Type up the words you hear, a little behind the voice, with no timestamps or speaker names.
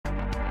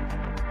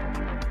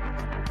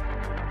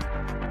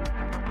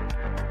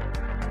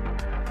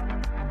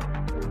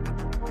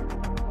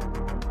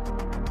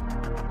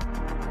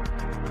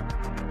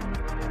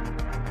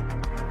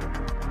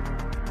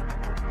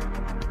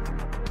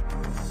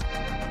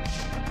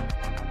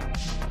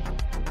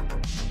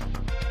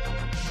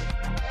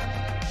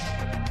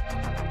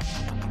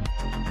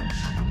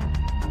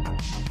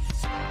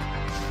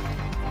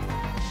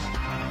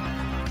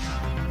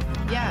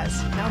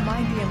has. Now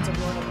my DMs are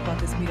blowing up about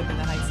this meetup in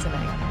the Heights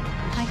tonight.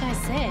 Like I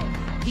said,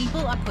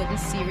 people are putting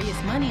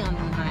serious money on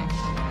the line.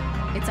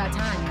 It's our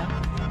time, yo.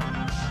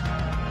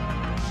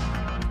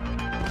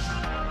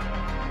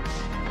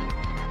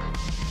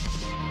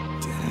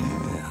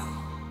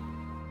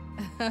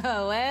 Damn.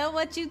 Well,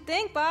 what you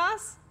think,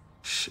 boss?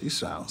 She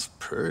sounds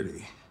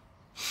pretty.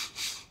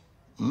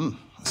 It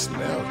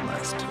smells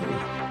nice, too.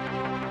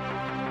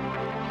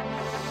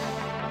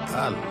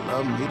 I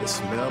love me the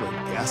smell of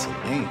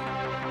gasoline.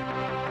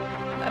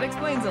 That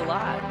explains a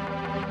lot. I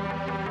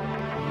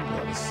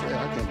gotta say,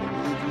 I can't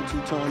believe you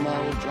two turned my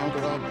old drunker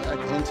back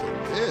into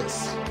this.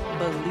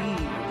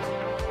 Believe.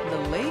 The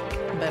lake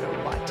better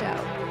watch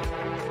out.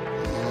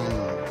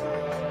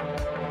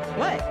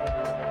 What?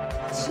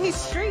 She's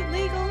street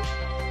legal?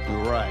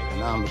 You're right,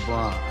 and I'm the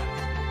blonde.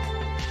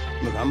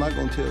 Look, I'm not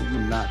gonna tell you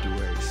not to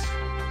race.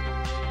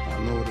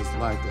 I know what it's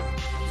like to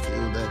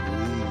feel that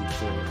need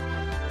for,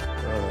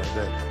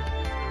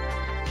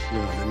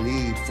 the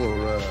need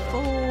for,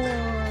 For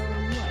what?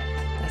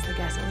 That's the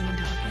gasoline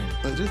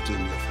talking. Just do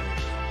me a favor.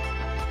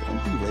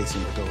 Don't be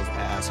racing with those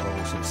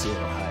assholes from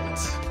Cyril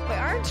Heights. Wait,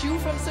 aren't you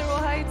from Cyril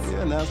Heights?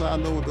 Yeah, and that's how I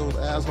know what those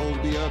assholes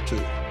be up to.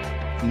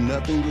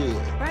 Nothing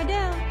good.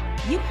 Rydell,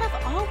 you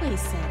have always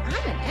said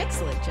I'm an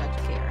excellent judge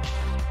of character.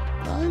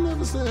 I ain't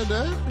never said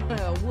that.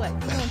 Well, what?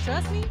 You don't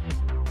trust me?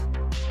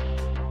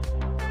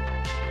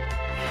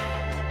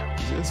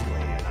 Just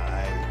wait,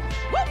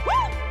 Woo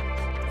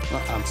woo!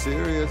 I'm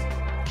serious.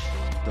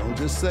 Don't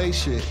just say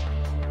shit.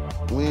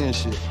 Win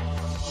shit.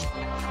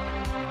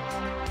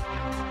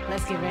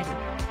 Let's get ready.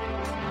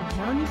 I'm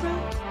telling you, bro,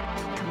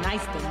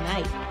 tonight's the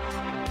night.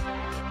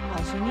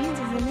 All she needs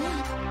is a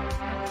name.